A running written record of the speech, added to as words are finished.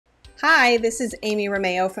Hi, this is Amy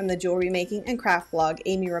Romeo from the jewelry making and craft blog,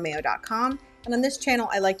 amyromeo.com. And on this channel,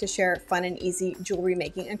 I like to share fun and easy jewelry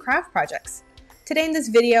making and craft projects. Today in this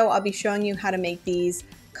video, I'll be showing you how to make these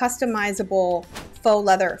customizable faux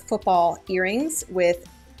leather football earrings with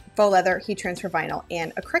faux leather heat transfer vinyl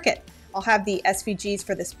and a Cricut. I'll have the SVGs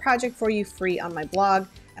for this project for you free on my blog,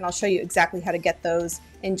 and I'll show you exactly how to get those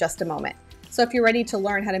in just a moment. So if you're ready to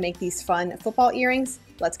learn how to make these fun football earrings,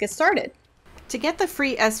 let's get started. To get the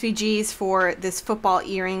free SVGs for this football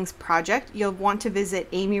earrings project, you'll want to visit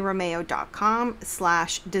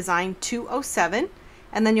amyromeo.com/design207,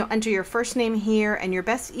 and then you'll enter your first name here and your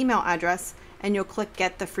best email address, and you'll click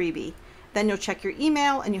get the freebie. Then you'll check your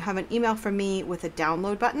email and you have an email from me with a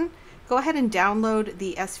download button. Go ahead and download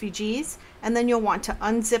the SVGs, and then you'll want to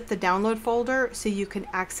unzip the download folder so you can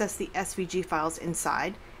access the SVG files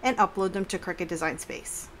inside and upload them to Cricut Design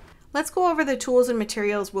Space. Let's go over the tools and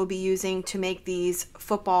materials we'll be using to make these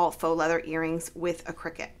football faux leather earrings with a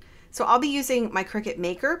Cricut. So I'll be using my Cricut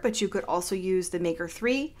Maker, but you could also use the Maker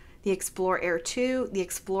 3, the Explorer Air 2, the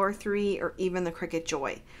Explorer 3, or even the Cricut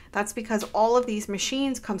Joy. That's because all of these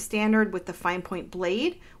machines come standard with the fine point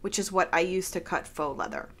blade, which is what I use to cut faux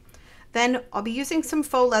leather. Then I'll be using some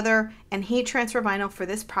faux leather and heat transfer vinyl for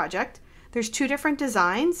this project. There's two different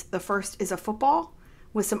designs. The first is a football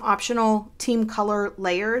with some optional team color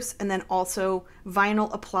layers, and then also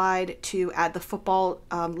vinyl applied to add the football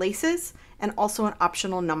laces, and also an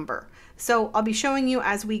optional number. So I'll be showing you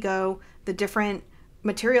as we go the different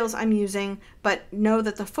materials I'm using, but know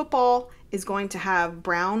that the football is going to have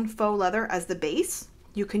brown faux leather as the base.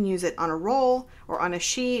 You can use it on a roll or on a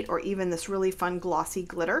sheet or even this really fun glossy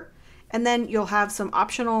glitter. And then you'll have some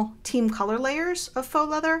optional team color layers of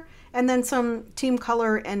faux leather, and then some team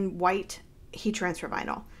color and white heat transfer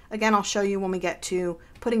vinyl. Again, I'll show you when we get to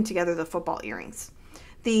putting together the football earrings.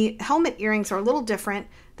 The helmet earrings are a little different.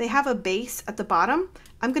 They have a base at the bottom.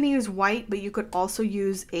 I'm going to use white, but you could also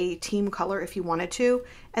use a team color if you wanted to.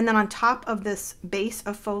 And then on top of this base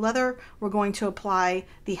of faux leather, we're going to apply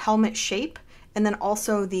the helmet shape, and then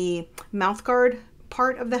also the mouthguard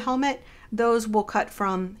part of the helmet. Those will cut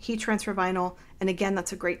from heat transfer vinyl, and again,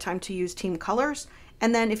 that's a great time to use team colors.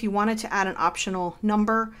 And then if you wanted to add an optional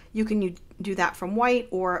number, you can do that from white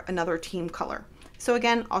or another team color. So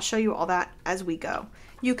again, I'll show you all that as we go.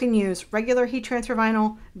 You can use regular heat transfer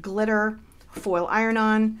vinyl, glitter, foil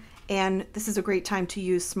iron-on, and this is a great time to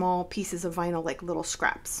use small pieces of vinyl like little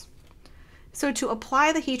scraps. So to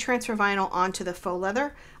apply the heat transfer vinyl onto the faux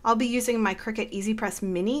leather, I'll be using my Cricut Easy Press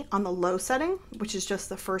Mini on the low setting, which is just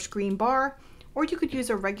the first green bar, or you could use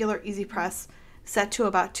a regular Easy Press set to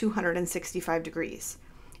about 265 degrees.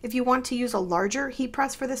 If you want to use a larger heat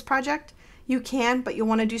press for this project, you can, but you'll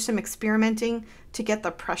want to do some experimenting to get the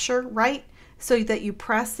pressure right so that you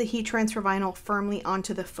press the heat transfer vinyl firmly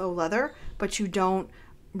onto the faux leather, but you don't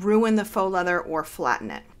ruin the faux leather or flatten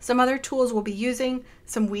it. Some other tools we'll be using,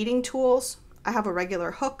 some weeding tools. I have a regular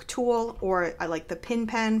hook tool, or I like the pin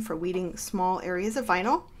pen for weeding small areas of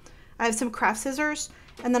vinyl. I have some craft scissors,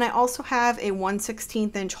 and then I also have a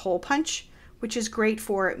 1/16 inch hole punch, which is great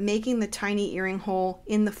for making the tiny earring hole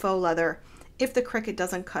in the faux leather if the Cricut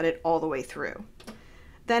doesn't cut it all the way through.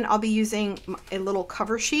 Then I'll be using a little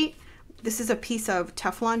cover sheet. This is a piece of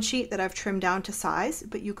Teflon sheet that I've trimmed down to size,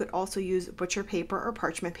 but you could also use butcher paper or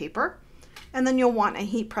parchment paper. And then you'll want a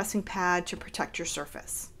heat pressing pad to protect your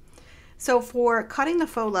surface. So for cutting the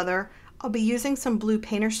faux leather, I'll be using some blue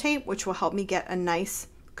painter's tape, which will help me get a nice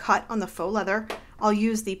cut on the faux leather. I'll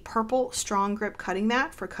use the purple strong grip cutting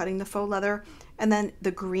mat for cutting the faux leather, and then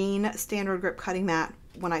the green standard grip cutting mat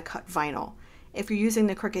when I cut vinyl. If you're using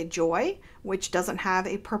the Cricut Joy, which doesn't have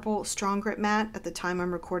a purple strong grip mat at the time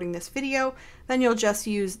I'm recording this video, then you'll just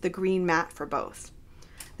use the green mat for both.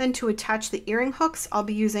 Then to attach the earring hooks, I'll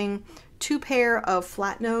be using 2 pair of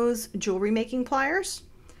flat nose jewelry making pliers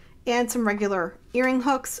and some regular earring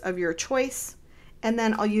hooks of your choice. And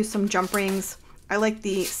then I'll use some jump rings. I like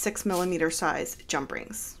the 6mm size jump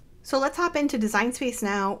rings. So let's hop into Design Space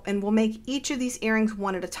now, and we'll make each of these earrings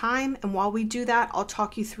one at a time. And while we do that, I'll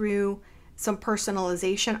talk you through some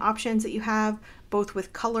personalization options that you have, both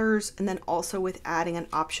with colors and then also with adding an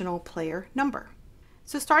optional player number.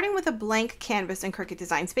 So starting with a blank canvas in Cricut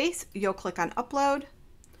Design Space, you'll click on Upload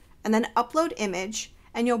and then Upload Image,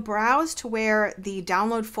 and you'll browse to where the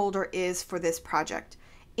download folder is for this project.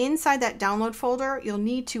 Inside that download folder, you'll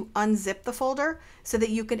need to unzip the folder so that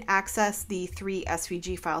you can access the 3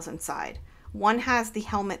 SVG files inside. One has the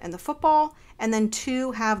helmet and the football, and then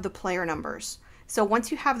 2 have the player numbers. So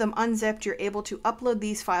once you have them unzipped, you're able to upload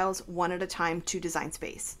these files one at a time to Design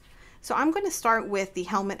Space. So I'm going to start with the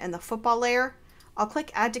helmet and the football layer. I'll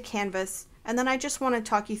click Add to Canvas, and then I just want to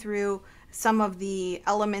talk you through some of the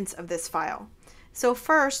elements of this file. So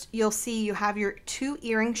first, you'll see you have your two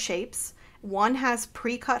earring shapes. One has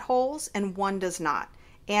pre-cut holes and one does not.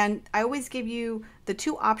 And I always give you the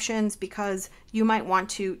two options because you might want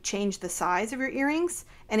to change the size of your earrings.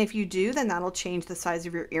 And if you do, then that'll change the size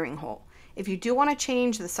of your earring hole. If you do want to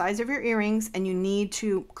change the size of your earrings and you need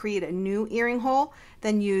to create a new earring hole,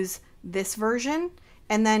 then use this version.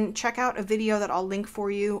 And then check out a video that I'll link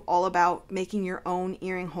for you all about making your own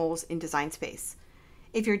earring holes in Design Space.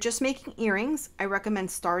 If you're just making earrings, I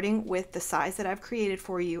recommend starting with the size that I've created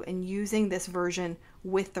for you and using this version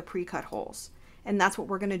with the pre-cut holes. And that's what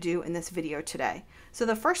we're going to do in this video today. So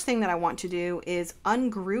the first thing that I want to do is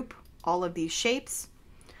ungroup all of these shapes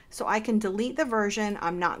so I can delete the version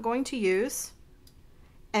I'm not going to use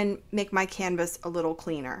and make my canvas a little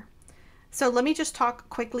cleaner. So let me just talk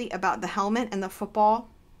quickly about the helmet and the football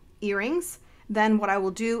earrings. Then what I will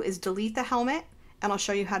do is delete the helmet and I'll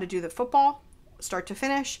show you how to do the football start to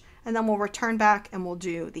finish, and then we'll return back and we'll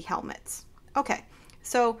do the helmets. Okay,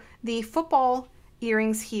 so the football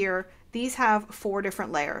earrings here, these have 4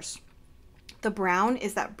 different layers. The brown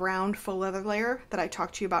is that brown faux leather layer that I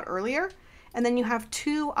talked to you about earlier, and then you have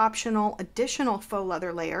 2 optional additional faux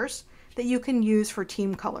leather layers that you can use for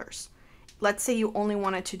team colors. Let's say you only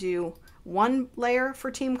wanted to do 1 layer for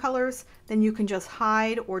team colors, then you can just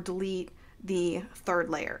hide or delete the 3rd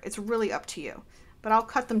layer. It's really up to you, but I'll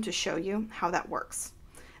cut them to show you how that works.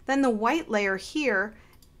 Then the white layer here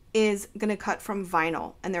is going to cut from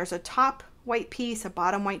vinyl, and there's a top white piece, a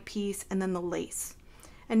bottom white piece, and then the lace.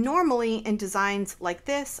 And normally in designs like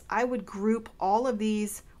this, I would group all of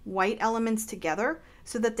these white elements together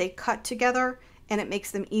so that they cut together and it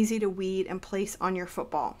makes them easy to weed and place on your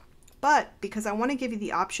football. But because I want to give you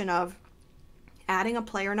the option of adding a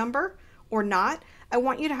player number or not, I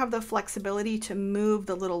want you to have the flexibility to move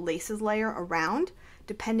the little laces layer around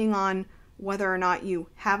depending on whether or not you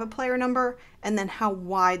have a player number and then how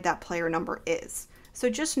wide that player number is. So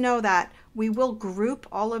just know that we will group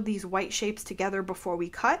all of these white shapes together before we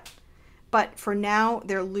cut, but for now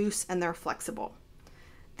they're loose and they're flexible.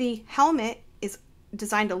 The helmet is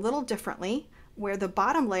designed a little differently, where the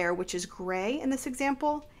bottom layer, which is gray in this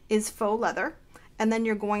example, is faux leather, and then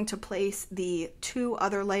you're going to place the 2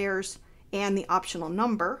 other layers and the optional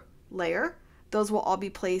number layer. Those will all be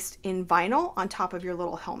placed in vinyl on top of your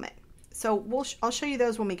little helmet. So I'll show you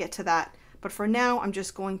those when we get to that, but for now I'm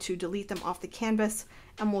just going to delete them off the canvas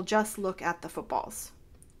and we'll just look at the footballs.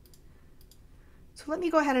 So let me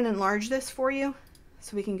go ahead and enlarge this for you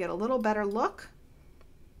so we can get a little better look.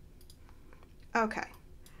 Okay,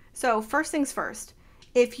 so first things first,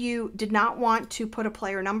 if you did not want to put a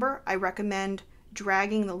player number, I recommend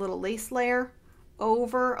dragging the little lace layer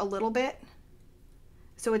over a little bit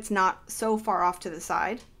so it's not so far off to the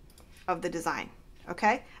side of the design,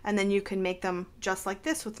 okay? And then you can make them just like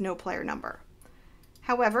this with no player number.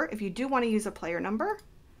 However, if you do want to use a player number,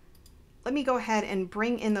 let me go ahead and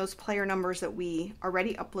bring in those player numbers that we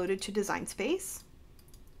already uploaded to Design Space.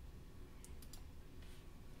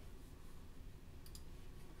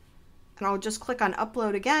 And I'll just click on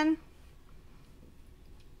upload again,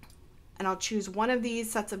 and I'll choose one of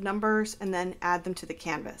these sets of numbers and then add them to the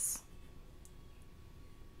canvas.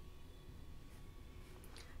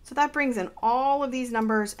 So that brings in all of these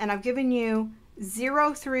numbers, and I've given you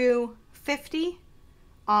 0 through 50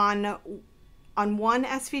 on one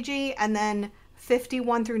SVG, and then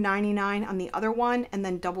 51 through 99 on the other one, and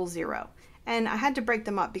then 00. And I had to break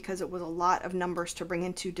them up because it was a lot of numbers to bring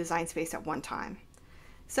into Design Space at one time.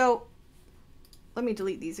 So let me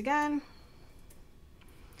delete these again.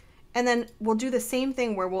 And then we'll do the same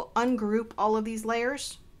thing where we'll ungroup all of these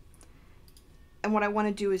layers. And what I want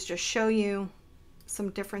to do is just show you some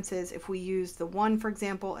differences if we use the 1, for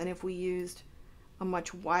example, and if we used a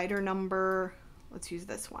much wider number. Let's use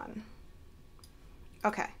this one.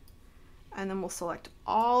 Okay. And then we'll select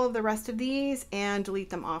all of the rest of these and delete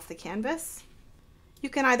them off the canvas. You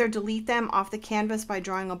can either delete them off the canvas by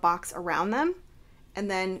drawing a box around them and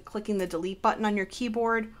then clicking the delete button on your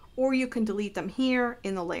keyboard, or you can delete them here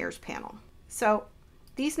in the layers panel. So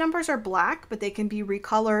these numbers are black, but they can be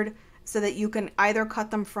recolored so that you can either cut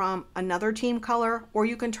them from another team color, or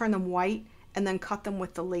you can turn them white and then cut them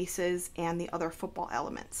with the laces and the other football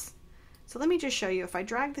elements. So let me just show you. If I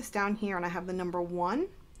drag this down here and I have the number 1,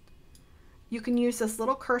 you can use this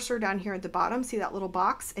little cursor down here at the bottom, see that little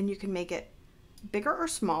box, and you can make it bigger or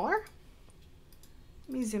smaller.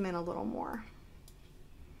 Let me zoom in a little more.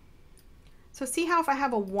 So see how if I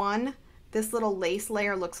have a 1, this little lace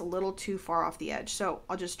layer looks a little too far off the edge, so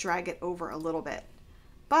I'll just drag it over a little bit.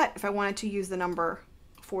 But if I wanted to use the number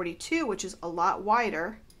 42, which is a lot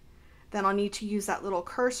wider, then I'll need to use that little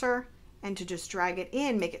cursor and to just drag it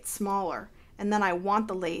in, make it smaller. And then I want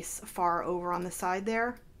the lace far over on the side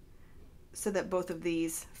there so that both of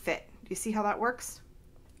these fit. Do you see how that works?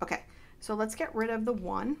 Okay, so let's get rid of the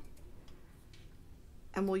one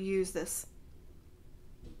and we'll use this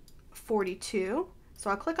 42. So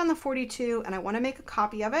I'll click on the 42 and I want to make a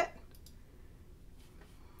copy of it.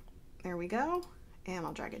 There we go. And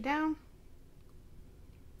I'll drag it down.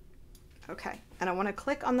 Okay, and I want to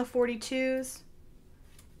click on the 42s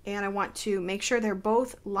and I want to make sure they're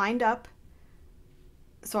both lined up.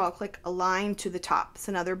 So I'll click align to the top.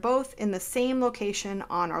 So now they're both in the same location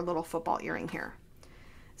on our little football earring here.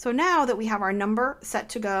 So now that we have our number set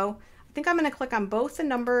to go, I think I'm going to click on both the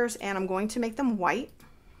numbers and I'm going to make them white.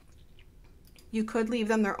 You could leave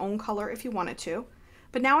them their own color if you wanted to.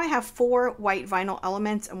 But now I have 4 white vinyl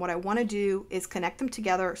elements, and what I want to do is connect them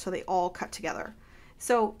together so they all cut together.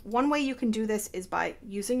 So one way you can do this is by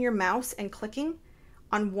using your mouse and clicking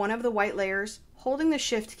on one of the white layers, holding the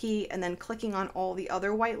shift key, and then clicking on all the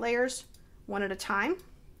other white layers one at a time.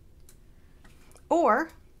 Or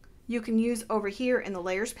you can use over here in the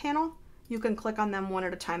layers panel, you can click on them one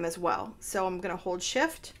at a time as well. So I'm going to hold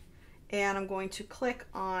shift and I'm going to click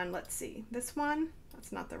on, let's see, this one.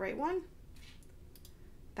 That's not the right one.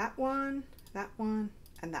 That one,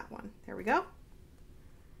 and that one. There we go.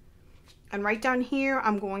 And right down here,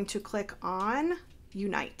 I'm going to click on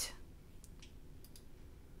Unite.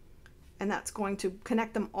 And that's going to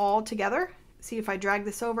connect them all together. See, if I drag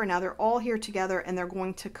this over, now they're all here together and they're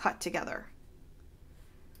going to cut together.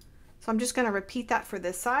 So I'm just going to repeat that for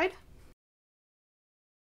this side.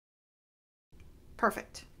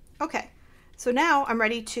 Perfect. Okay, so now I'm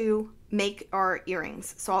ready to make our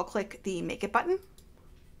earrings. So I'll click the Make It button.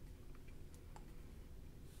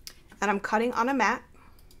 And I'm cutting on a mat.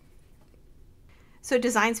 So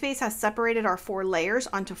Design Space has separated our 4 layers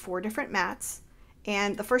onto 4 different mats.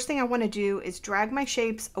 And the first thing I want to do is drag my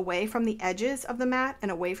shapes away from the edges of the mat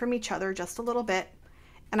and away from each other just a little bit.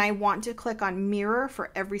 And I want to click on Mirror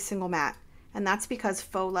for every single mat. And that's because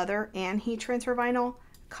faux leather and heat transfer vinyl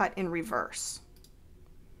cut in reverse.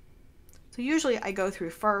 So usually I go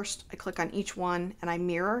through first, I click on each one and I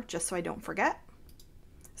mirror just so I don't forget.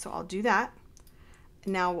 So I'll do that.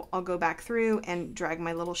 Now I'll go back through and drag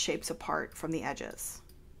my little shapes apart from the edges.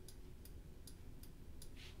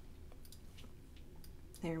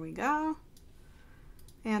 There we go.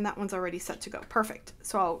 And that one's already set to go. Perfect.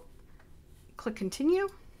 So I'll click continue.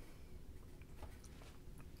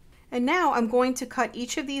 And now I'm going to cut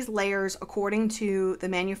each of these layers according to the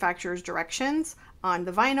manufacturer's directions on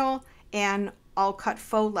the vinyl, and I'll cut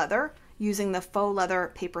faux leather using the faux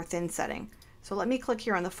leather paper thin setting. So let me click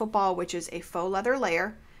here on the football, which is a faux leather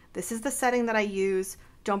layer. This is the setting that I use.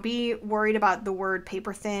 Don't be worried about the word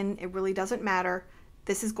paper thin. It really doesn't matter.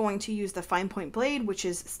 This is going to use the fine point blade, which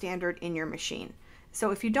is standard in your machine.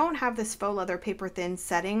 So if you don't have this faux leather paper thin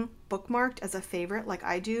setting bookmarked as a favorite like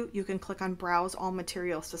I do, you can click on Browse All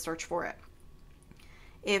Materials to search for it.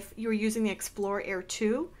 If you're using the Explorer Air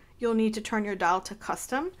 2, you'll need to turn your dial to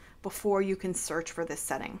custom before you can search for this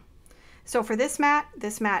setting. So for this mat,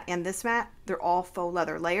 and this mat, they're all faux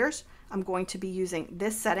leather layers. I'm going to be using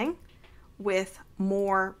this setting with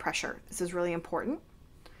more pressure. This is really important.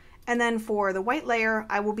 And then for the white layer,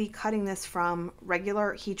 I will be cutting this from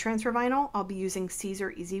regular heat transfer vinyl. I'll be using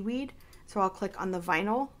Caesar Easy Weed. So I'll click on the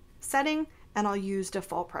vinyl setting and I'll use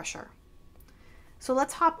default pressure. So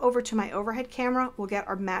let's hop over to my overhead camera. We'll get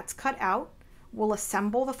our mats cut out. We'll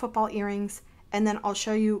assemble the football earrings, and then I'll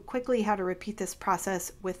show you quickly how to repeat this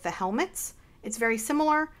process with the helmets. It's very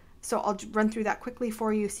similar, so I'll run through that quickly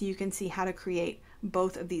for you so you can see how to create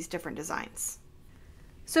both of these different designs.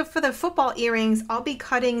 So for the football earrings, I'll be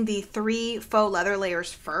cutting the 3 faux leather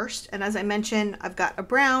layers first. And as I mentioned, I've got a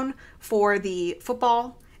brown for the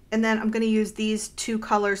football, and then I'm going to use these 2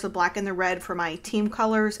 colors, the black and the red, for my team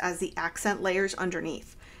colors as the accent layers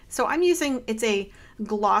underneath. So I'm using, it's a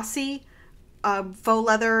glossy faux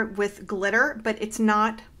leather with glitter, but it's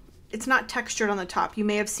not textured on the top. You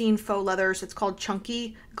may have seen faux leathers, it's called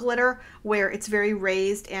chunky glitter, where it's very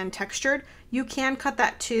raised and textured. You can cut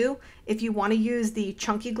that too. If you want to use the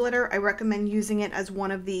chunky glitter, I recommend using it as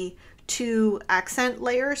one of the 2 accent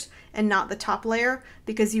layers and not the top layer,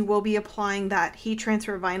 because you will be applying that heat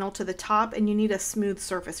transfer vinyl to the top and you need a smooth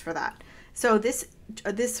surface for that. So this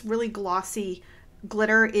really glossy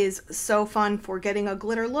glitter is so fun for getting a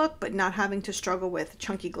glitter look but not having to struggle with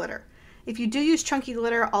chunky glitter. If you do use chunky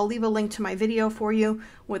glitter, I'll leave a link to my video for you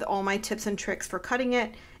with all my tips and tricks for cutting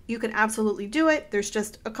it. You can absolutely do it. There's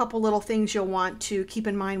just a couple little things you'll want to keep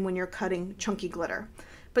in mind when you're cutting chunky glitter.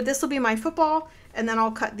 but this will be my football, and then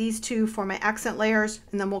I'll cut these two for my accent layers,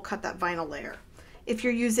 and then we'll cut that vinyl layer. If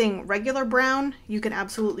you're using regular brown, you can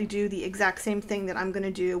absolutely do the exact same thing that I'm going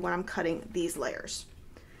to do when I'm cutting these layers.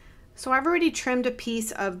 So I've already trimmed a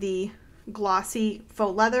piece of the glossy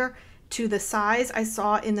faux leather to the size I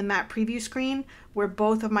saw in the matte preview screen, where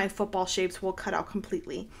both of my football shapes will cut out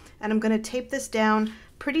completely. And I'm going to tape this down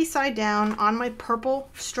pretty side down on my purple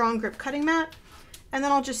strong grip cutting mat, and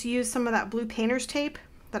then I'll just use some of that blue painter's tape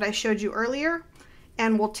that I showed you earlier,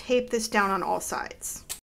 and we'll tape this down on all sides.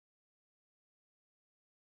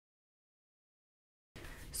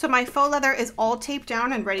 So my faux leather is all taped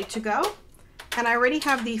down and ready to go, and I already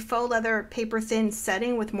have the faux leather paper thin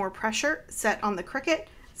setting with more pressure set on the Cricut,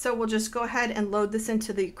 so we'll just go ahead and load this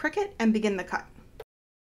into the Cricut and begin the cut.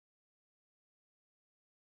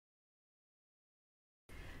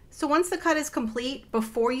 So once the cut is complete,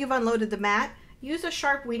 before you've unloaded the mat, use a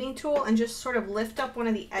sharp weeding tool and just sort of lift up one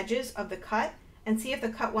of the edges of the cut and see if the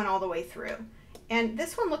cut went all the way through. And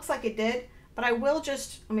this one looks like it did, but I will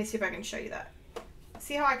just, let me see if I can show you that.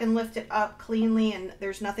 See how I can lift it up cleanly and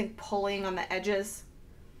there's nothing pulling on the edges?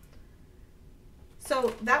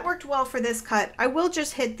 So that worked well for this cut. I will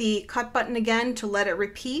just hit the cut button again to let it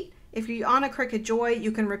repeat. If you're on a Cricut Joy,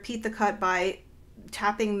 you can repeat the cut by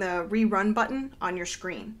tapping the rerun button on your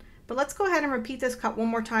screen. But let's go ahead and repeat this cut one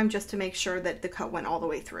more time just to make sure that the cut went all the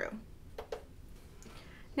way through.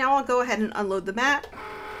 Now I'll go ahead and unload the mat,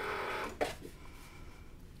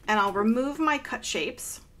 and I'll remove my cut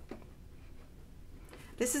shapes.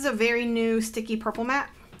 This is a very new sticky purple mat,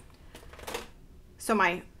 so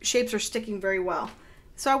my shapes are sticking very well.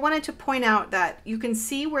 So I wanted to point out that you can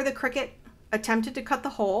see where the Cricut attempted to cut the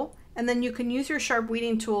hole, and then you can use your sharp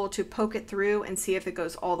weeding tool to poke it through and see if it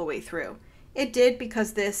goes all the way through. It did,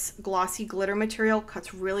 because this glossy glitter material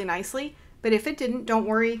cuts really nicely, but if it didn't, don't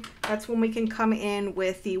worry. That's when we can come in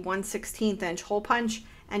with the 1/16 inch hole punch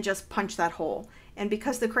and just punch that hole. And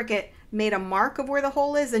because the Cricut made a mark of where the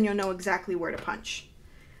hole is, then you'll know exactly where to punch.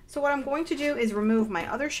 So what I'm going to do is remove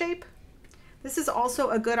my other shape. This is also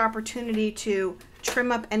a good opportunity to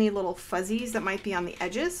trim up any little fuzzies that might be on the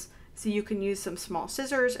edges. So you can use some small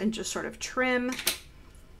scissors and just sort of trim.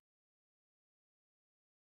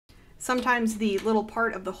 Sometimes the little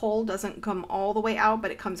part of the hole doesn't come all the way out, but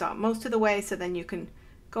it comes out most of the way, so then you can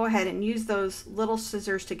go ahead and use those little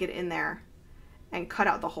scissors to get in there and cut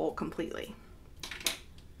out the hole completely.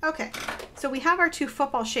 Okay, so we have our two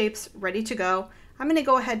football shapes ready to go. I'm going to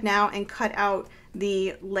go ahead now and cut out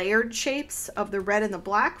the layered shapes of the red and the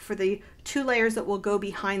black for the two layers that will go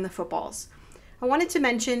behind the footballs. I wanted to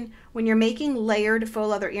mention, when you're making layered faux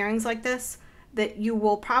leather earrings like this, that you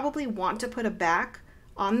will probably want to put a back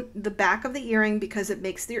on the back of the earring because it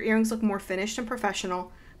makes your earrings look more finished and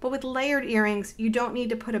professional. But with layered earrings, you don't need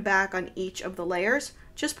to put a back on each of the layers,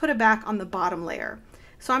 just put a back on the bottom layer.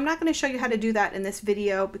 So I'm not going to show you how to do that in this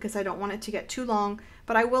video because I don't want it to get too long,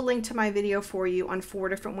 but I will link to my video for you on 4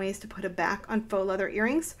 different ways to put a back on faux leather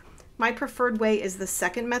earrings. My preferred way is the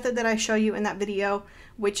second method that I show you in that video,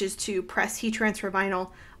 which is to press heat transfer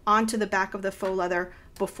vinyl onto the back of the faux leather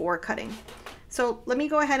before cutting. So let me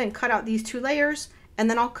go ahead and cut out these two layers, and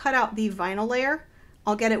then I'll cut out the vinyl layer.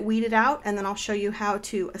 I'll get it weeded out, and then I'll show you how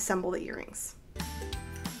to assemble the earrings.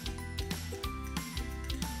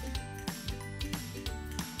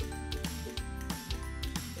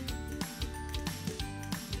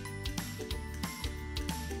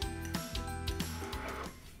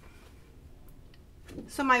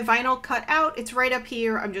 So my vinyl cut out, it's right up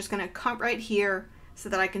here. I'm just gonna cut right here so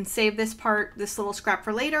that I can save this part, this little scrap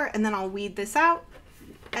for later, and then I'll weed this out,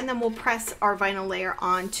 and then we'll press our vinyl layer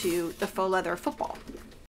onto the faux leather football.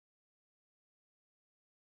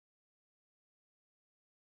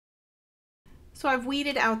 So I've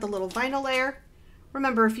weeded out the little vinyl layer.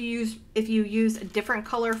 Remember, if you use a different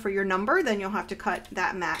color for your number, then you'll have to cut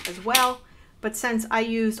that mat as well. But since I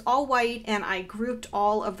used all white and I grouped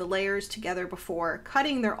all of the layers together before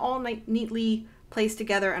cutting, they're all neatly placed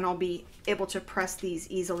together, and I'll be able to press these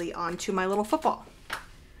easily onto my little football.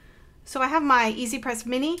 So I have my Easy Press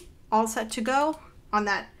Mini all set to go on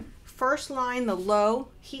that first line, the low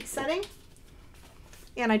heat setting.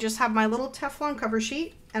 And I just have my little Teflon cover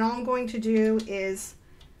sheet, and all I'm going to do is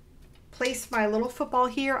place my little football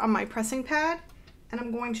here on my pressing pad, and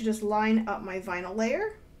I'm going to just line up my vinyl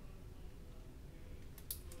layer.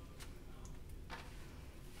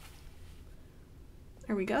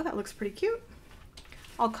 There we go, that looks pretty cute.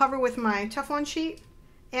 I'll cover with my Teflon sheet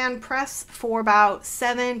and press for about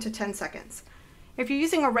 7 to 10 seconds. If you're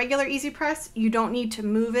using a regular Easy Press, you don't need to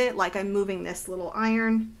move it like I'm moving this little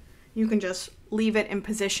iron. You can just leave it in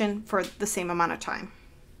position for the same amount of time.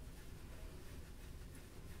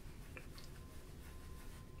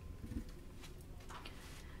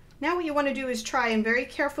 Now what you want to do is try and very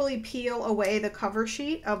carefully peel away the cover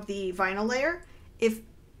sheet of the vinyl layer.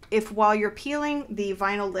 If while you're peeling the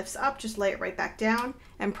vinyl lifts up, just lay it right back down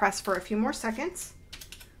and press for a few more seconds.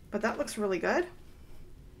 But that looks really good.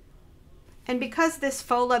 And because this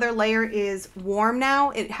faux leather layer is warm now,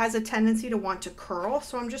 it has a tendency to want to curl.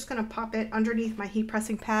 So I'm just going to pop it underneath my heat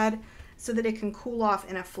pressing pad so that it can cool off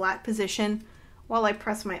in a flat position while I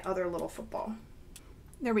press my other little football.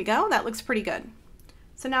 There we go. That looks pretty good.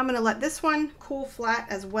 So now I'm going to let this one cool flat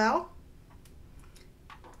as well.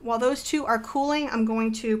 While those two are cooling, I'm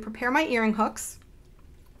going to prepare my earring hooks.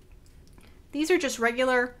 These are just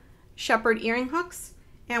regular shepherd earring hooks.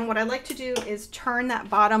 And what I like to do is turn that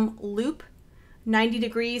bottom loop 90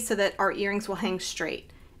 degrees so that our earrings will hang straight.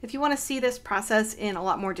 If you want to see this process in a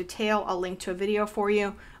lot more detail, I'll link to a video for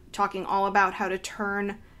you talking all about how to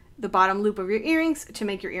turn the bottom loop of your earrings to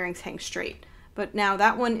make your earrings hang straight. But now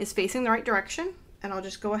that one is facing the right direction, and I'll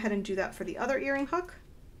just go ahead and do that for the other earring hook.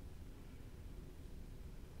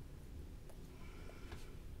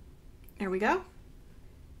 There we go.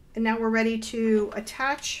 And now we're ready to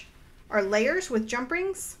attach our layers with jump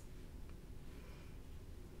rings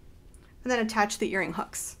and then attach the earring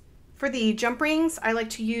hooks. For the jump rings, I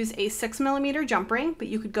like to use a 6mm jump ring, but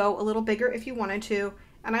you could go a little bigger if you wanted to.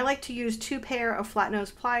 And I like to use 2 pair of flat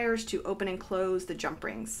nose pliers to open and close the jump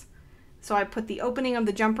rings. So I put the opening of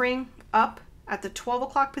the jump ring up at the 12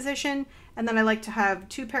 o'clock position, and then I like to have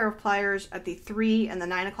 2 pair of pliers at the 3 and the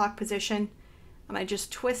 9 o'clock position. And I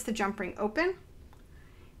just twist the jump ring open.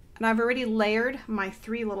 And I've already layered my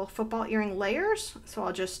 3 little football earring layers. So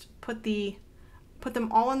I'll just put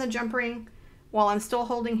them all on the jump ring while I'm still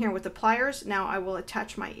holding here with the pliers. Now I will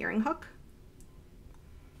attach my earring hook.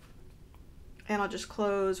 And I'll just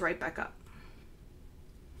close right back up.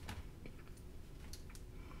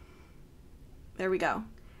 There we go.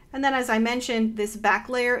 And then as I mentioned, this back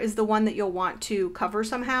layer is the one that you'll want to cover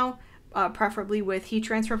somehow, preferably with heat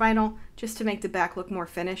transfer vinyl, just to make the back look more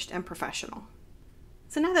finished and professional.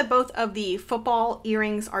 So now that both of the football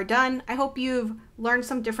earrings are done, I hope you've learned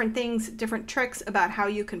some different things, different tricks about how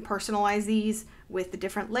you can personalize these with the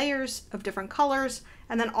different layers of different colors,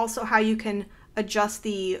 and then also how you can adjust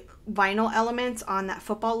the vinyl elements on that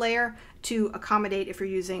football layer to accommodate if you're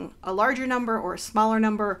using a larger number or a smaller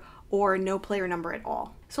number or no player number at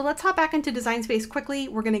all. So let's hop back into Design Space quickly.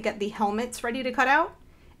 We're going to get the helmets ready to cut out,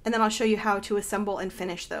 and then I'll show you how to assemble and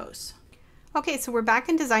finish those. Okay, so we're back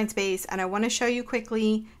in Design Space, and I want to show you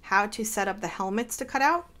quickly how to set up the helmets to cut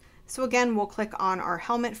out. So again, we'll click on our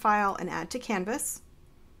helmet file and add to canvas.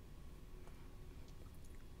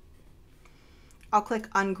 I'll click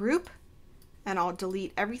ungroup, and I'll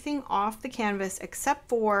delete everything off the canvas except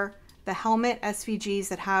for the helmet SVGs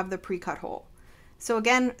that have the pre-cut hole. So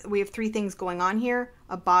again, we have 3 things going on here: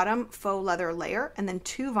 a bottom faux leather layer and then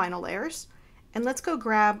 2 vinyl layers. And let's go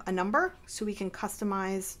grab a number so we can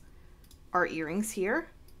customize our earrings here.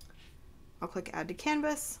 I'll click add to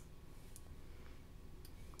canvas.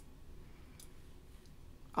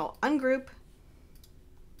 I'll ungroup,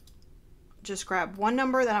 just grab one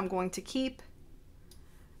number that I'm going to keep,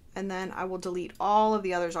 and then I will delete all of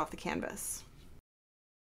the others off the canvas.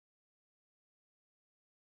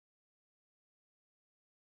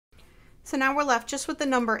 So now we're left just with the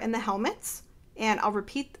number and the helmets, and I'll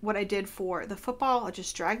repeat what I did for the football. I'll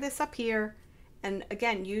just drag this up here, and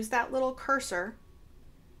again, use that little cursor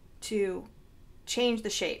to change the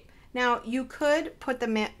shape. Now you could put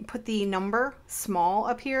the number small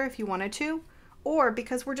up here if you wanted to, or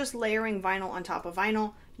because we're just layering vinyl on top of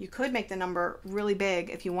vinyl, you could make the number really big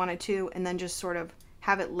if you wanted to, and then just sort of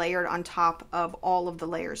have it layered on top of all of the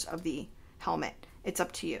layers of the helmet. It's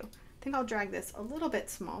up to you. I think I'll drag this a little bit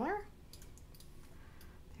smaller.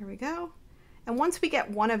 There we go. And once we get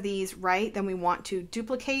one of these right, then we want to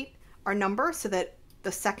duplicate our number so that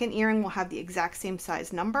the second earring will have the exact same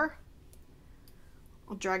size number.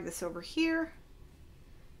 I'll drag this over here.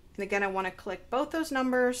 And again, I want to click both those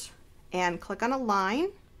numbers and click on align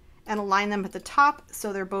and align them at the top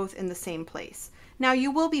so they're both in the same place. Now you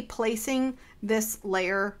will be placing this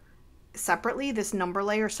layer separately, this number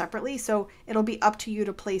layer separately, so it'll be up to you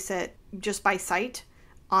to place it just by sight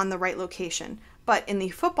on the right location. But in the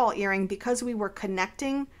football earring, because we were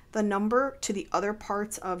connecting the number to the other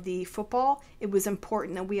parts of the football, it was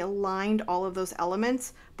important that we aligned all of those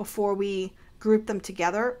elements before we grouped them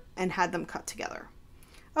together and had them cut together.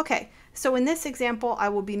 Okay, so in this example, I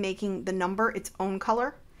will be making the number its own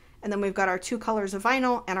color, and then we've got our 2 colors of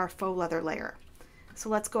vinyl and our faux leather layer. So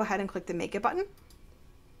let's go ahead and click the Make It button.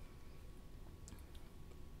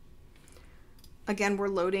 Again, we're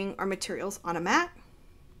loading our materials on a mat.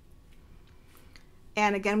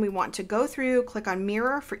 And again, we want to go through, click on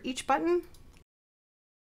mirror for each button.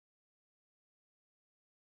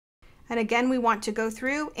 And again, we want to go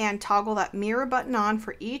through and toggle that mirror button on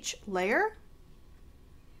for each layer.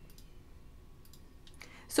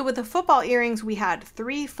 So with the football earrings, we had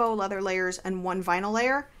 3 faux leather layers and 1 vinyl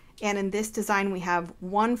layer. And in this design, we have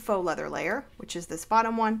 1 faux leather layer, which is this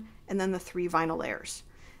bottom one, and then the 3 vinyl layers.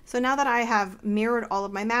 So now that I have mirrored all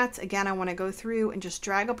of my mats, again, I want to go through and just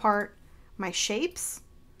drag apart my shapes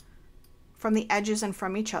from the edges and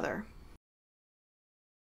from each other.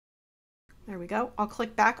 There we go. I'll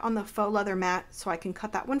click back on the faux leather mat so I can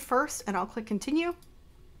cut that one first, and I'll click continue.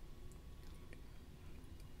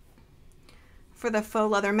 For the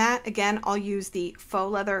faux leather mat, again, I'll use the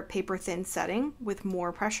faux leather paper thin setting with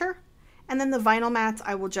more pressure. And then the vinyl mats,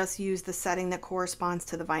 I will just use the setting that corresponds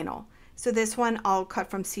to the vinyl. So this one I'll cut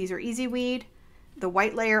from Caesar Easy Weed. The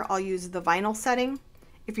white layer, I'll use the vinyl setting.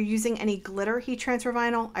 If you're using any glitter heat transfer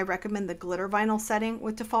vinyl, I recommend the glitter vinyl setting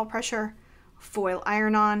with default pressure. Foil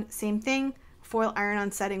iron-on, same thing, foil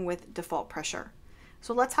iron-on setting with default pressure.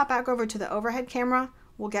 So let's hop back over to the overhead camera.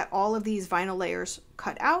 We'll get all of these vinyl layers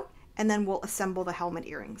cut out, and then we'll assemble the helmet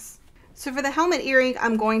earrings. So for the helmet earring,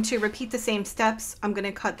 I'm going to repeat the same steps. I'm going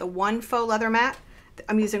to cut the 1 faux leather mat.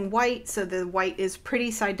 I'm using white, so the white is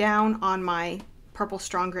pretty side down on my purple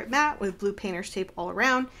strong grip mat with blue painter's tape all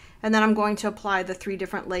around. And then I'm going to apply the 3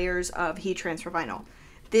 different layers of heat transfer vinyl.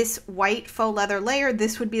 This white faux leather layer,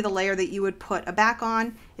 this would be the layer that you would put a back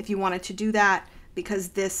on if you wanted to do that, because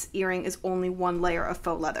this earring is only 1 layer of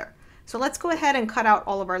faux leather. So let's go ahead and cut out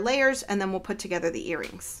all of our layers, and then we'll put together the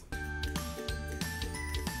earrings.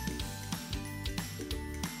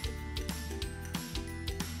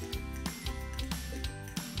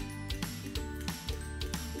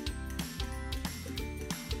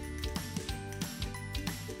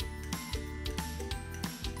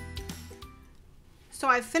 So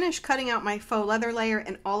I've finished cutting out my faux leather layer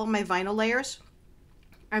and all of my vinyl layers.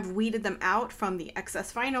 I've weeded them out from the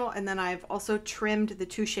excess vinyl, and then I've also trimmed the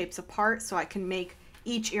 2 shapes apart so I can make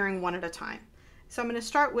each earring one at a time. So I'm going to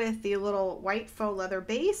start with the little white faux leather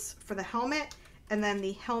base for the helmet, and then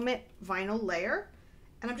the helmet vinyl layer.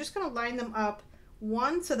 And I'm just going to line them up,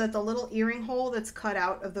 one so that the little earring hole that's cut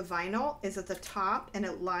out of the vinyl is at the top and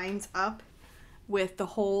it lines up with the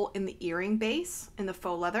hole in the earring base in the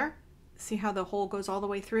faux leather. See how the hole goes all the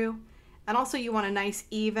way through? And also you want a nice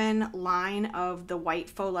even line of the white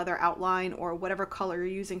faux leather outline, or whatever color you're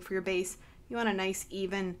using for your base. You want a nice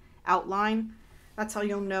even outline. That's how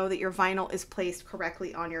you'll know that your vinyl is placed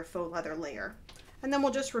correctly on your faux leather layer. And then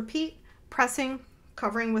we'll just repeat pressing,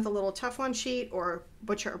 covering with a little Teflon sheet or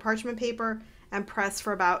butcher or parchment paper, and press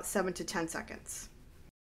for about 7 to 10 seconds.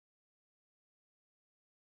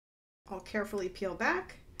 I'll carefully peel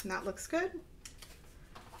back, and that looks good.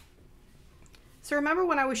 So remember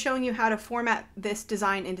when I was showing you how to format this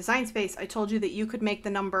design in Design Space, I told you that you could make the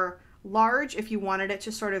number large if you wanted it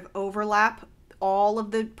to sort of overlap all of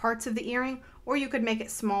the parts of the earring, or you could make it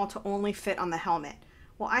small to only fit on the helmet.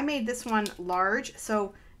 Well, I made this one large,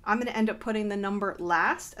 so I'm going to end up putting the number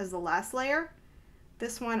last as the last layer.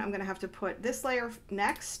 This one, I'm going to have to put this layer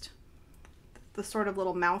next, the sort of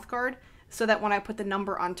little mouth guard, so that when I put the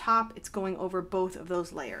number on top, it's going over both of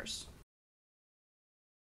those layers.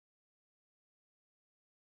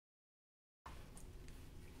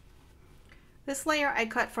 This layer I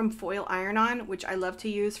cut from foil iron-on, which I love to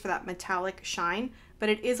use for that metallic shine, but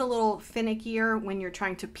it is a little finickier when you're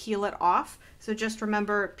trying to peel it off. So just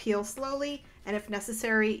remember, peel slowly, and if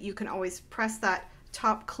necessary, you can always press that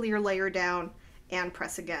top clear layer down and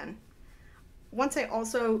press again. Once I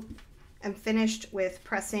also am finished with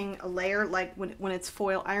pressing a layer, like when it's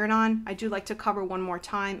foil iron-on, I do like to cover one more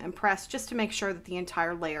time and press just to make sure that the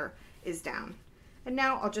entire layer is down. And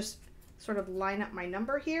now I'll just sort of line up my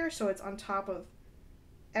number here so it's on top of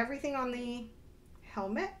everything on the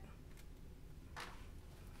helmet,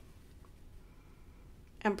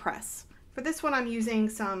 and press. For this one, I'm using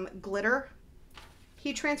some glitter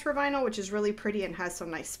heat transfer vinyl, which is really pretty and has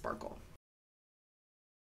some nice sparkle.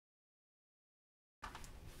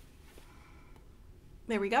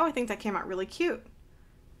 There we go. I think that came out really cute.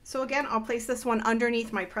 So again, I'll place this one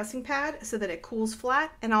underneath my pressing pad so that it cools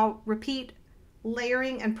flat, and I'll repeat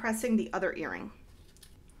layering and pressing the other earring.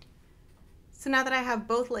 So now that I have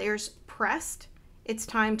both layers pressed, it's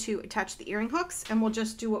time to attach the earring hooks, and we'll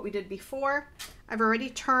just do what we did before. I've already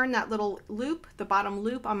turned that little loop, the bottom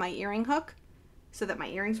loop on my earring hook, so that my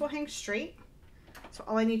earrings will hang straight. So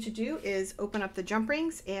all I need to do is open up the jump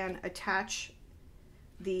rings and attach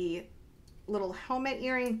the little helmet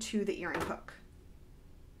earring to the earring hook.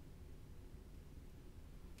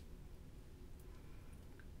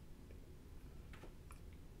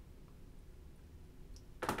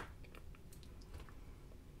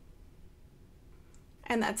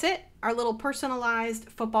 And that's it. Our little personalized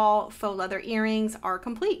football faux leather earrings are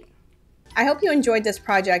complete. I hope you enjoyed this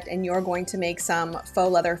project and you're going to make some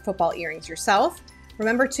faux leather football earrings yourself.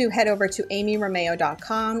 Remember to head over to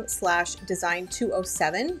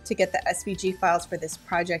amyromeo.com/design207 to get the SVG files for this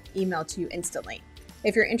project emailed to you instantly.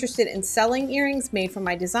 If you're interested in selling earrings made from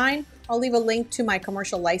my design, I'll leave a link to my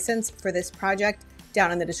commercial license for this project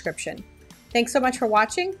down in the description. Thanks so much for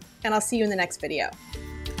watching, and I'll see you in the next video.